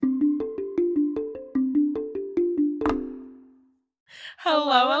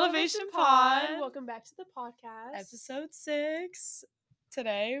Hello, Elevation Pod. Welcome back to the podcast. Episode 6.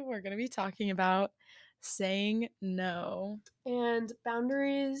 Today, we're going to be talking about saying no. And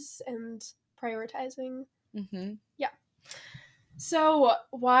boundaries and prioritizing. Mm-hmm. Yeah. So,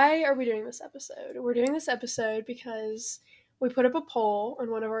 why are we doing this episode? We're doing this episode because we put up a poll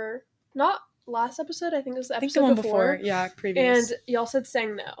on one of our, not last episode, I think it was the episode the one before. Yeah, previous. And y'all said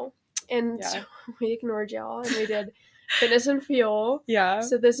saying no. And Yeah. we ignored y'all and we did fitness and fuel. Yeah.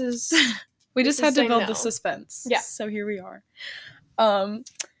 So this is... we just had to build no. the suspense. Yeah. So here we are.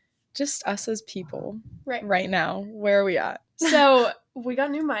 Just us as people. Right now. Where are we at? So we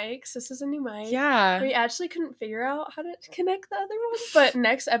got new mics. This is a new mic. Yeah. We actually couldn't figure out how to connect the other one. But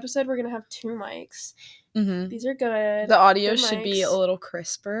next episode, we're going to have 2 mics. Mm-hmm. These are good. The audio good should be mics. a little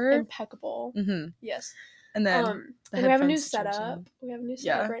crisper. Impeccable. Mm-hmm. Yes. And then and we have a new situation. setup. We have a new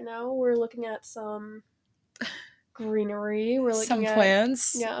setup right now. We're looking at some greenery. We're looking some at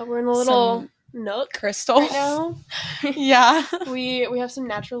plants. Yeah, we're in a little nook crystal right now. Yeah. We have some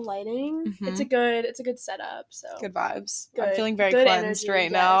natural lighting. Mm-hmm. It's a good setup. So good vibes. Good. I'm feeling very Good cleansed energy,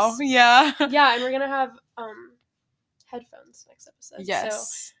 right now. yes. Yeah. Yeah, and we're gonna have headphones next episode.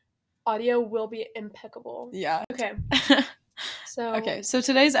 Yes. So audio will be impeccable. Yeah. Okay. So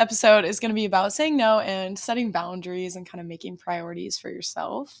today's episode is going to be about saying no and setting boundaries and kind of making priorities for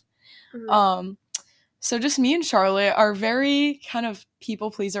yourself. Mm-hmm. So just me and Charlotte are very kind of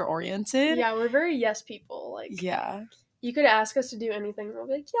people pleaser oriented. Yeah, we're very yes people. Like, yeah, you could ask us to do anything, and we'll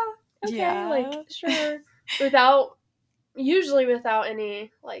be like, yeah, okay, yeah. like, sure, usually without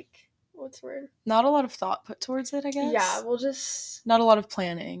any, like, what's the word? Not a lot of thought put towards it, I guess. Yeah, we'll just... Not a lot of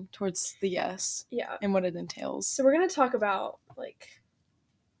planning towards the yes. Yeah. And what it entails. So we're going to talk about, like...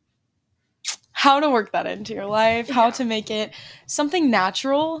 how to work that into your life, how to make it something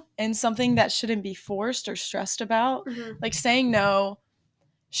natural and something that shouldn't be forced or stressed about. Mm-hmm. Like, saying no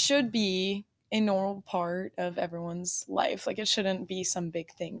should be a normal part of everyone's life. Like, it shouldn't be some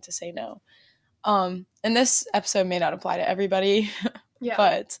big thing to say no. And this episode may not apply to everybody. Yeah.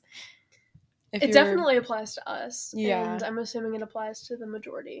 But it definitely applies to us. Yeah. And I'm assuming it applies to the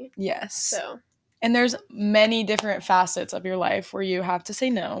majority. Yes. So. And there's many different facets of your life where you have to say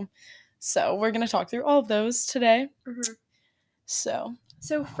no. So we're going to talk through all of those today. Mm-hmm.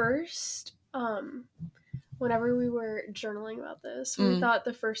 So first, whenever we were journaling about this, we thought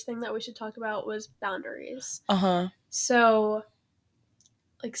the first thing that we should talk about was boundaries. Uh-huh. So,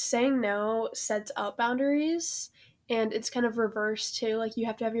 like, saying no sets up boundaries, and it's kind of reversed too. Like, you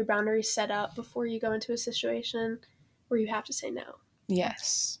have to have your boundaries set up before you go into a situation where you have to say no.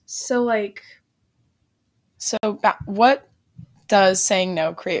 Yes. So, like... So, what does saying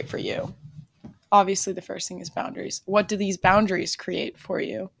no create for you? Obviously, the first thing is boundaries. What do these boundaries create for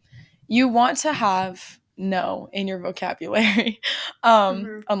you? You want to have no in your vocabulary,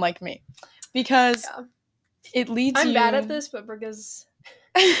 unlike me, because it leads I'm bad at this, but Brooke is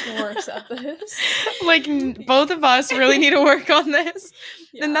worse at this. Like, both of us really need to work on this.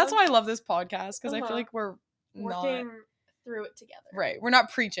 Yeah. And that's why I love this podcast, because I feel like we're working through it together. Right. We're not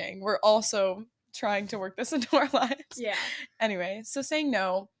preaching. We're also trying to work this into our lives. Yeah. Anyway, so saying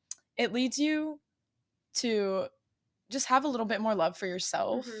no, it leads you to just have a little bit more love for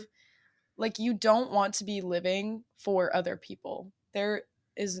yourself. Mm-hmm. Like, you don't want to be living for other people. There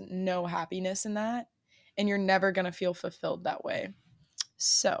is no happiness in that, and you're never going to feel fulfilled that way.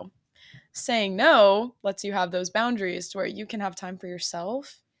 So saying no lets you have those boundaries to where you can have time for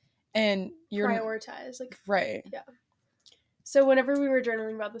yourself and you're prioritize. Like, right. Yeah. So whenever we were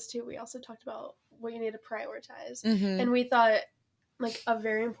journaling about this too, we also talked about what you need to prioritize. Mm-hmm. And we thought, like, a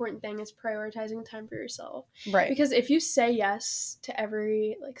very important thing is prioritizing time for yourself. Right. Because if you say yes to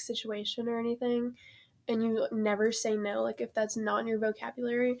every, like, situation or anything, and you never say no, like, if that's not in your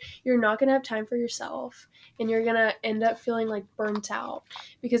vocabulary, you're not going to have time for yourself, and you're going to end up feeling, like, burnt out.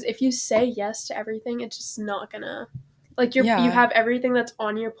 Because if you say yes to everything, it's just not going to, like, you have everything that's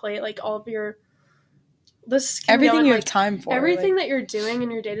on your plate, like, all of your... everything you have time for, everything that you're doing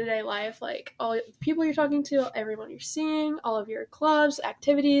in your day-to-day life, like all the people you're talking to, everyone you're seeing, all of your clubs,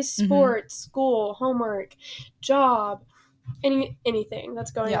 activities, sports, school, homework, job, anything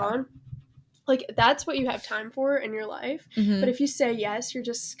that's going on, like, that's what you have time for in your life. But if you say yes, you're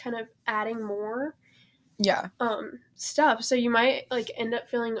just kind of adding more stuff, so you might, like, end up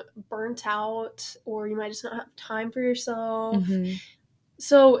feeling burnt out, or you might just not have time for yourself.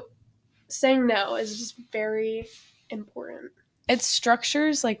 So saying no is just very important. It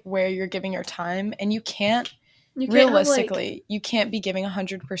structures, like, where you're giving your time, and you can't realistically, you can't be giving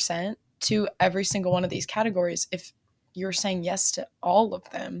 100% to every single one of these categories if you're saying yes to all of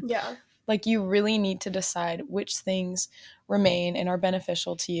them. Yeah. Like, you really need to decide which things remain and are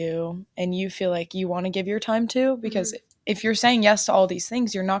beneficial to you and you feel like you want to give your time to, because if you're saying yes to all these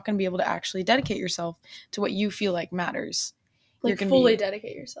things, you're not going to be able to actually dedicate yourself to what you feel like matters. Like, fully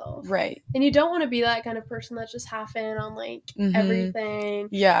dedicate yourself. Right. And you don't want to be that kind of person that's just half in on, like, everything.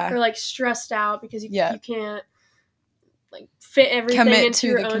 Yeah. Or, like, stressed out because you can't, like, fit everything commit into to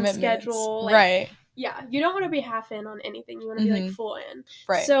your the own schedule. Like, right. Yeah, you don't want to be half in on anything. You want to be, like, full in.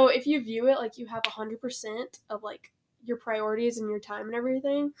 Right. So if you view it like you have 100% of, like, your priorities and your time and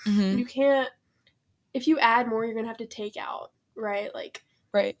everything, you can't, if you add more, you're going to have to take out, right? Like,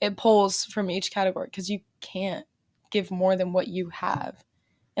 right. It pulls from each category because you can't give more than what you have.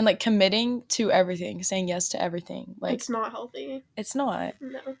 And, like, committing to everything, saying yes to everything. Like, it's not healthy. It's not.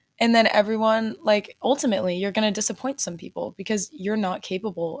 No. And then everyone, like, ultimately, you're going to disappoint some people because you're not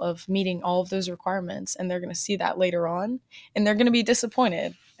capable of meeting all of those requirements, and they're going to see that later on, and they're going to be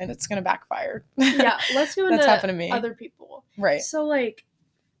disappointed, and it's going to backfire. Yeah, let's go into That's happened to me. Other people. Right. So, like,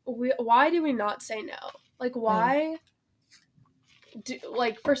 why do we not say no? Like, why do,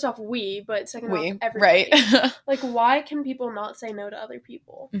 like, first off, but second off, everybody. Right. Like, why can people not say no to other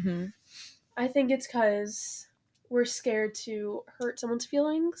people? I think it's because we're scared to hurt someone's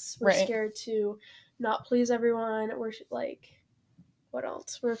feelings. We're scared to not please everyone. We're, like, what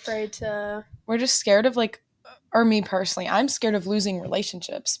else? We're afraid to... We're just scared of, like, or me personally, I'm scared of losing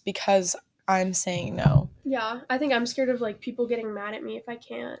relationships because I'm saying no. Yeah, I think I'm scared of, like, people getting mad at me if I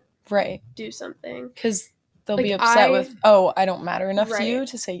can't do something. Because they'll be upset with, oh, I don't matter enough to you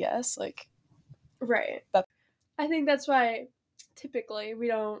to say yes. Like, right. I think that's why typically we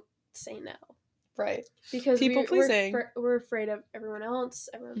don't say no. Right. Because people pleasing. We're afraid of everyone else,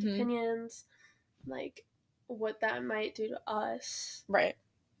 everyone's opinions, like, what that might do to us. Right.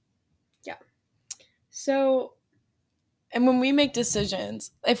 Yeah. So... And when we make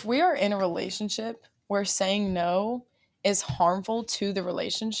decisions, if we are in a relationship where saying no is harmful to the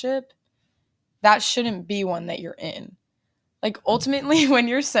relationship, that shouldn't be one that you're in. Like, ultimately, when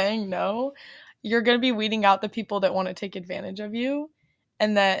you're saying no, you're going to be weeding out the people that want to take advantage of you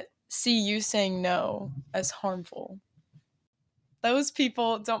and that see you saying no as harmful. Those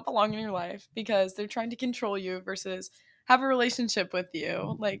people don't belong in your life because they're trying to control you versus have a relationship with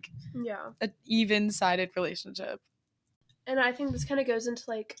you. Like, an even-sided relationship. And I think this kind of goes into,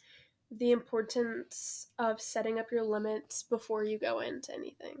 like, the importance of setting up your limits before you go into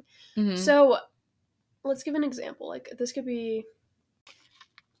anything. So, let's give an example. Like, this could be,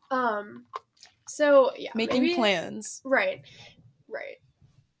 so, yeah. Making plans. Right.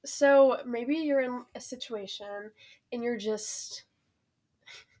 So, maybe you're in a situation and you're just...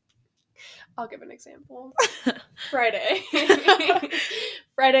 I'll give an example. Friday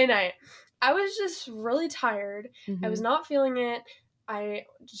night. I was just really tired. I was not feeling it. I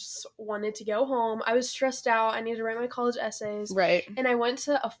just wanted to go home. I was stressed out. I needed to write my college essays. Right. And I went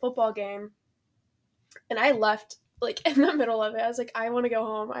to a football game. And I left, like, in the middle of it. I was like, I want to go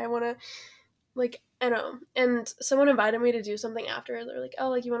home. I want to, like, I know. And someone invited me to do something after. They're like, oh,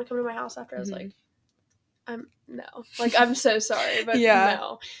 like, you want to come to my house after? I was like, no. Like, I'm so sorry, but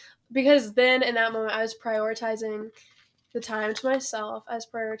no. Because then, in that moment, I was prioritizing the time to myself. I was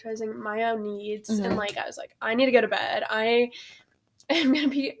prioritizing my own needs. And, like, I was like, I need to go to bed. I am going to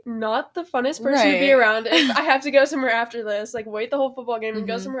be not the funnest person to be around if I have to go somewhere after this. Like, wait the whole football game and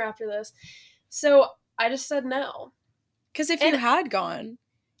go somewhere after this. So, I just said no. Because if you had gone,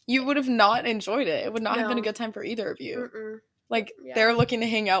 you would have not enjoyed it. It would not have been a good time for either of you. Like, they're looking to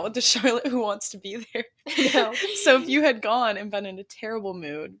hang out with the Charlotte who wants to be there. No. So if you had gone and been in a terrible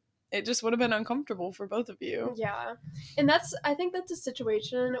mood, it just would have been uncomfortable for both of you. Yeah. And I think that's a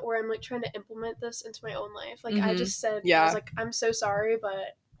situation where I'm, like, trying to implement this into my own life. Like, I just said, I was like, I'm so sorry,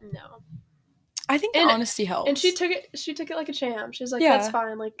 but no. I think the honesty helps. And she took it like a champ. She was like, that's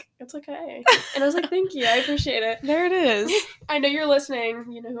fine. Like, it's okay. And I was like, thank you. I appreciate it. There it is. I know you're listening.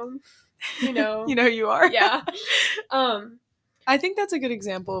 You know. You know who you are. Yeah. I think that's a good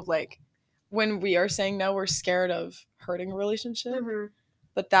example of, like, when we are saying no, we're scared of hurting a relationship,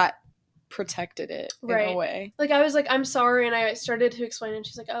 but that protected it in a way. Like, I was like, I'm sorry, and I started to explain, and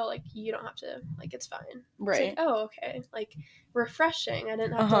she's like, oh, like, you don't have to, like, it's fine. Right. It's like, oh, okay. Like, refreshing. I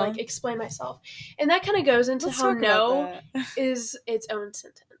didn't have to, like, explain myself. And that kind of goes into how no is its own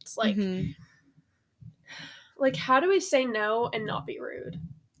sentence. Like, like, how do we say no and not be rude?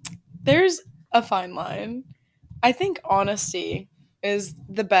 There's a fine line. I think honesty is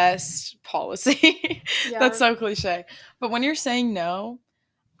the best policy. That's so cliche. But when you're saying no,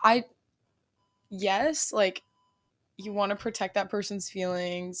 yes, like, you want to protect that person's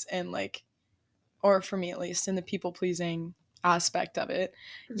feelings and, like, or for me at least, in the people pleasing aspect of it.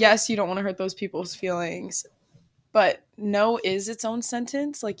 Yes, you don't want to hurt those people's feelings, but no is its own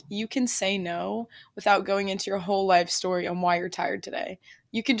sentence. Like, you can say no without going into your whole life story on why you're tired today.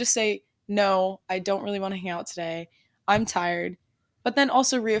 You can just say, no, I don't really want to hang out today. I'm tired. But then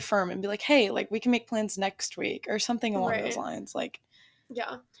also reaffirm and be like, hey, like, we can make plans next week or something along those lines. Like,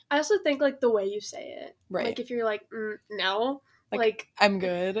 yeah. I also think, like, the way you say it. Right. Like, if you're like, no. Like, I'm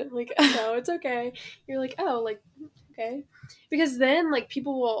good. Like, no, it's okay. You're like, oh, like, okay. Because then, like,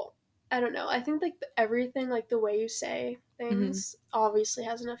 people will, I don't know. I think, like, everything, like, the way you say things obviously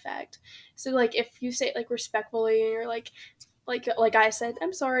has an effect. So, like, if you say it, like, respectfully and you're like I said,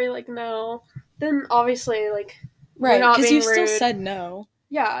 I'm sorry, like, no, then obviously, like, Right, you're not because being you rude. still said no.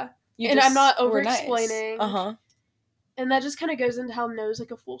 Yeah. You and just I'm not were over-explaining. Nice. Uh-huh. And that just kind of goes into how no's,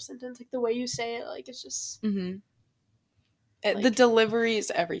 like, a full sentence. Like, the way you say it, like, it's just... Like, the delivery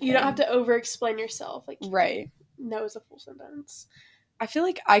is everything. You don't have to over-explain yourself. Like, right. No is a full sentence. I feel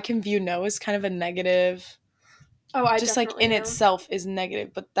like I can view no as kind of a negative. Oh, I just, like, in itself is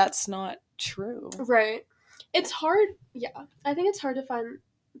negative, but that's not true. Right. It's hard. Yeah. I think it's hard to find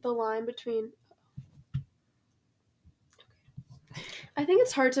the line between... I think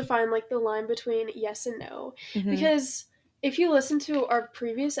it's hard to find, like, the line between yes and no. Because if you listen to our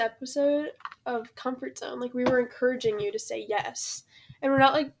previous episode of Comfort Zone, like, we were encouraging you to say yes. And we're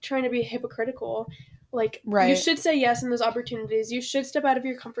not, like, trying to be hypocritical. Like, you should say yes in those opportunities. You should step out of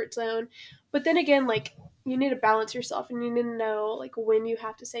your comfort zone. But then again, like, you need to balance yourself and you need to know, like, when you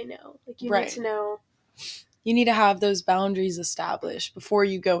have to say no. Like, you need to know. You need to have those boundaries established before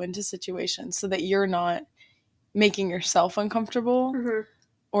you go into situations so that you're not making yourself uncomfortable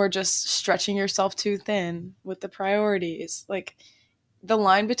or just stretching yourself too thin with the priorities. Like, the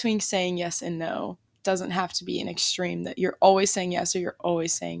line between saying yes and no doesn't have to be an extreme that you're always saying yes or you're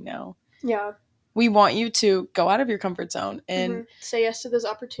always saying no. Yeah. We want you to go out of your comfort zone and say yes to those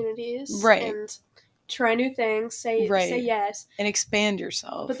opportunities. Right. And try new things. Say yes. And expand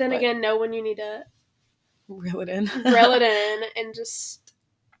yourself. But then again, know when you need to reel it in. And just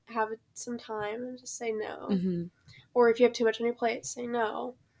have some time and just say no. Or if you have too much on your plate, say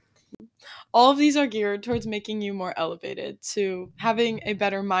no. All of these are geared towards making you more elevated, to having a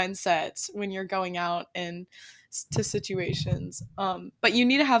better mindset when you're going out and to situations. But you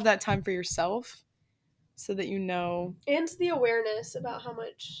need to have that time for yourself so that you know. And the awareness about how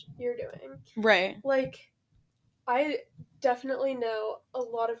much you're doing. Right. Like, I definitely know a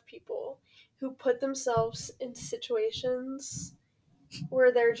lot of people who put themselves in situations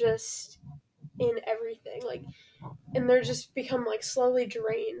where they're just in everything, like, and they're just become, like, slowly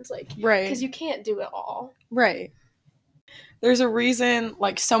drained, like, because you can't do it all. Right. There's a reason,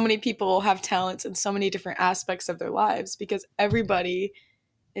 like, so many people have talents in so many different aspects of their lives, because everybody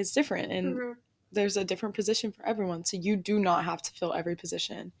is different and there's a different position for everyone. So you do not have to fill every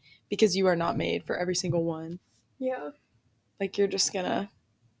position because you are not made for every single one. Yeah. Like, you're just gonna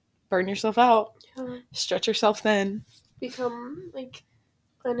burn yourself out, stretch yourself thin, become, like,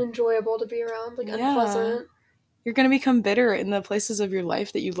 unenjoyable to be around, like, unpleasant. You're gonna become bitter in the places of your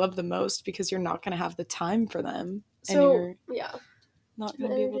life that you love the most because you're not gonna have the time for them. So, and you're not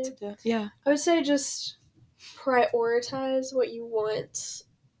gonna be able to do. Yeah. I would say just prioritize what you want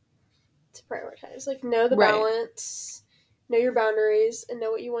to prioritize. Like, know the balance, know your boundaries, and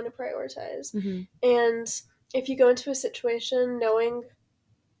know what you want to prioritize. And if you go into a situation knowing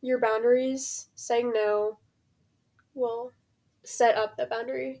your boundaries, saying no will set up that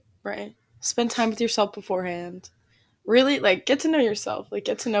boundary. Right. Spend time with yourself beforehand. Really, like, get to know yourself. Like,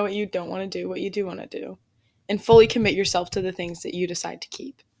 get to know what you don't want to do, what you do want to do. And fully commit yourself to the things that you decide to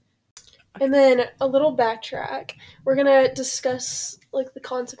keep. Okay. And then a little backtrack. We're going to discuss, like, the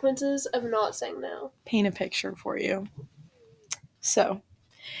consequences of not saying no. Paint a picture for you. So,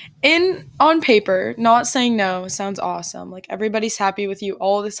 on paper, not saying no sounds awesome. Like, everybody's happy with you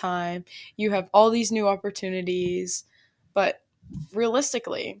all the time. You have all these new opportunities. But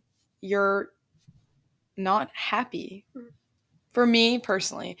realistically, you're not happy. For me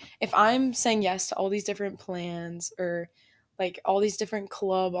personally, if I'm saying yes to all these different plans or, like, all these different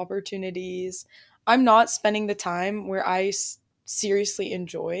club opportunities, I'm not spending the time where I seriously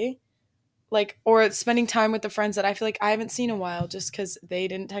enjoy, like, or spending time with the friends that I feel like I haven't seen in a while just because they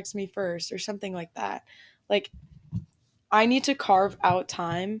didn't text me first or something like that. Like, I need to carve out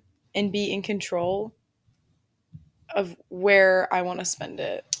time and be in control of where I want to spend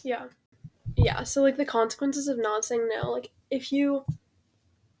it. Yeah, so, like, the consequences of not saying no, like, if you,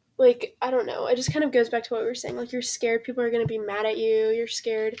 like, I don't know, it just kind of goes back to what we were saying, like, you're scared people are going to be mad at you, you're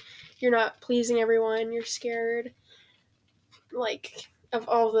scared you're not pleasing everyone, you're scared, like, of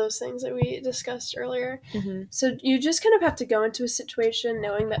all of those things that we discussed earlier. Mm-hmm. So you just kind of have to go into a situation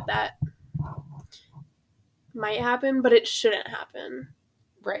knowing that might happen, but it shouldn't happen.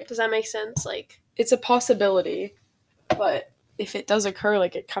 Right. Does that make sense? Like, it's a possibility, but if it does occur,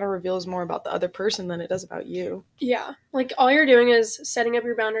 like, it kind of reveals more about the other person than it does about you. Yeah. Like, all you're doing is setting up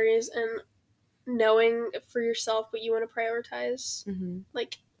your boundaries and knowing for yourself what you want to prioritize,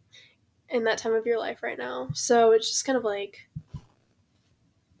 like, in that time of your life right now. So it's just kind of like,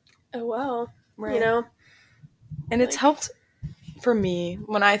 oh, well, Right. you know? And it's helped for me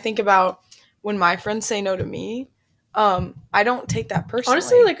when I think about when my friends say no to me. I don't take that personally.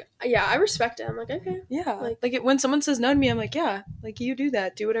 Honestly, like, yeah, I respect it. I'm like, okay. Yeah. Like when someone says no to me, I'm like, yeah, like, you do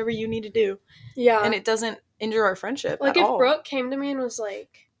that. Do whatever you need to do. Yeah. And it doesn't injure our friendship like, at if all. Brooke came to me and was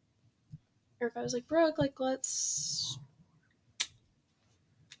like, or if I was like, Brooke, like, let's,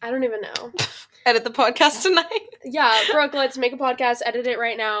 I don't even know. Edit the podcast tonight. Yeah, Brooke, let's make a podcast, edit it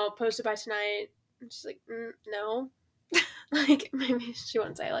right now, post it by tonight. And she's like, no. Like, maybe she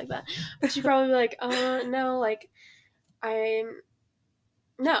wouldn't say it like that. But she'd probably be like, no, like,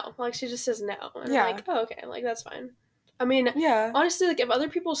 no. Like, she just says no. And I'm like, oh, okay, like, that's fine. I mean, honestly, like, if other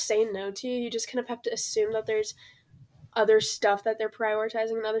people say no to you, you just kind of have to assume that there's other stuff that they're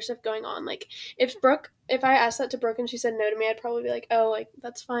prioritizing and other stuff going on. Like, if I asked that to Brooke and she said no to me, I'd probably be like, oh, like,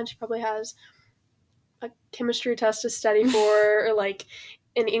 that's fine. She probably has a chemistry test to study for, or like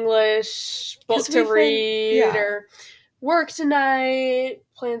an English book to read, or work tonight,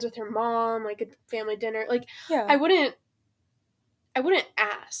 plans with her mom, like a family dinner. Like, I wouldn't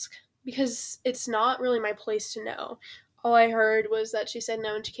ask because it's not really my place to know. All I heard was that she said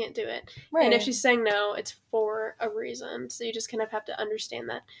no and she can't do it. Right. And if she's saying no, it's for a reason. So you just kind of have to understand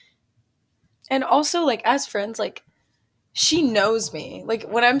that. And also, like, as friends, like, she knows me. Like,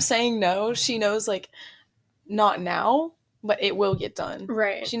 when I'm saying no, she knows, like, not now, but it will get done.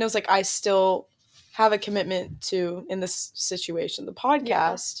 Right. She knows, like, I still have a commitment to, in this situation, the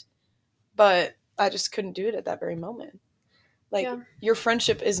podcast, but I just couldn't do it at that very moment. Like, your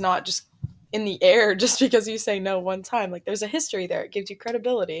friendship is not just in the air just because you say no one time. Like, there's a history there. It gives you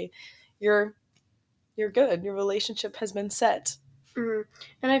credibility. You're good. Your relationship has been set. Mm-hmm.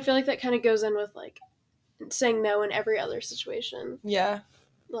 And I feel like that kind of goes in with, like, saying no in every other situation. Yeah.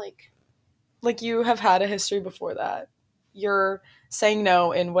 Like, you have had a history before that. You're saying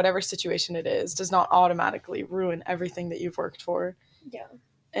no in whatever situation it is does not automatically ruin everything that you've worked for. Yeah.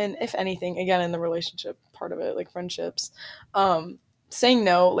 And if anything, again, in the relationship part of it, like friendships, saying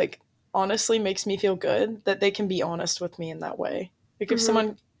no, like, honestly makes me feel good that they can be honest with me in that way. Like, if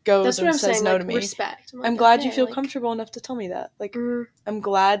someone goes and says no to me, respect. I'm glad you feel comfortable enough to tell me that. Like, I'm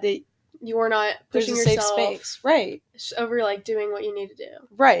glad that you are not pushing there's a yourself safe space. Right. Over, like, doing what you need to do.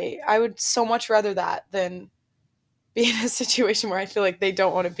 Right. I would so much rather that than be in a situation where I feel like they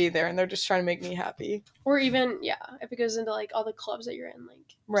don't want to be there and they're just trying to make me happy. Or even, if it goes into, like, all the clubs that you're in,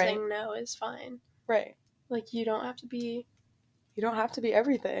 like, saying no is fine. Right. Like, you don't have to be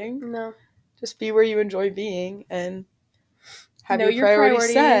everything. No. Just be where you enjoy being and have your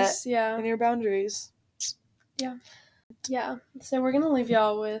priorities set and your boundaries. Yeah. Yeah. So we're going to leave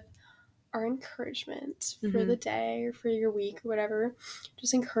y'all with our encouragement for the day or for your week or whatever.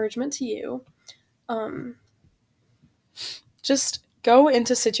 Just encouragement to you. Just go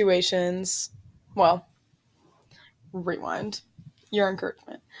into situations. Well, rewind. Your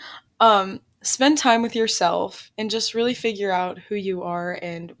encouragement. Spend time with yourself and just really figure out who you are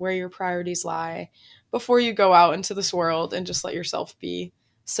and where your priorities lie before you go out into this world and just let yourself be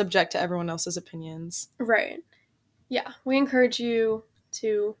subject to everyone else's opinions. Right. Yeah. We encourage you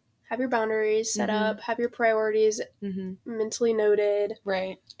to have your boundaries set up, have your priorities mentally noted.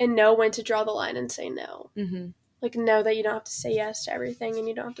 Right. And know when to draw the line and say no. Like, know that you don't have to say yes to everything and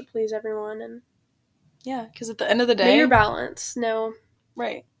you don't have to please everyone. And yeah, because at the end of the day, know your balance. No.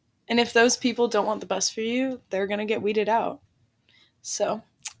 Right. And if those people don't want the best for you, they're going to get weeded out. So,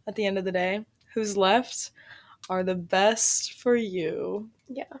 at the end of the day, who's left are the best for you.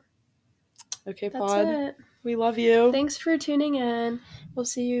 Yeah. Okay, That's Pod. It. We love you. Thanks for tuning in. We'll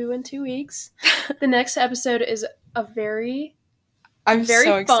see you in 2 weeks. The next episode is very so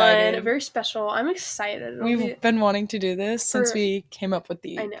excited. Fun, very special. I'm excited. We've been wanting to do this since we came up with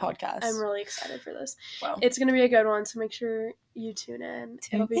the podcast. I'm really excited for this. Wow. It's going to be a good one, so make sure you tune in.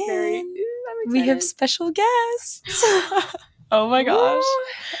 It'll be very... I'm excited. We have special guests. Oh my gosh.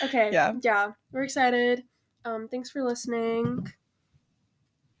 Woo! Okay. Yeah. We're excited. Thanks for listening.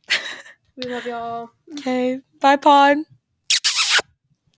 We love y'all. Okay. Bye, Pod.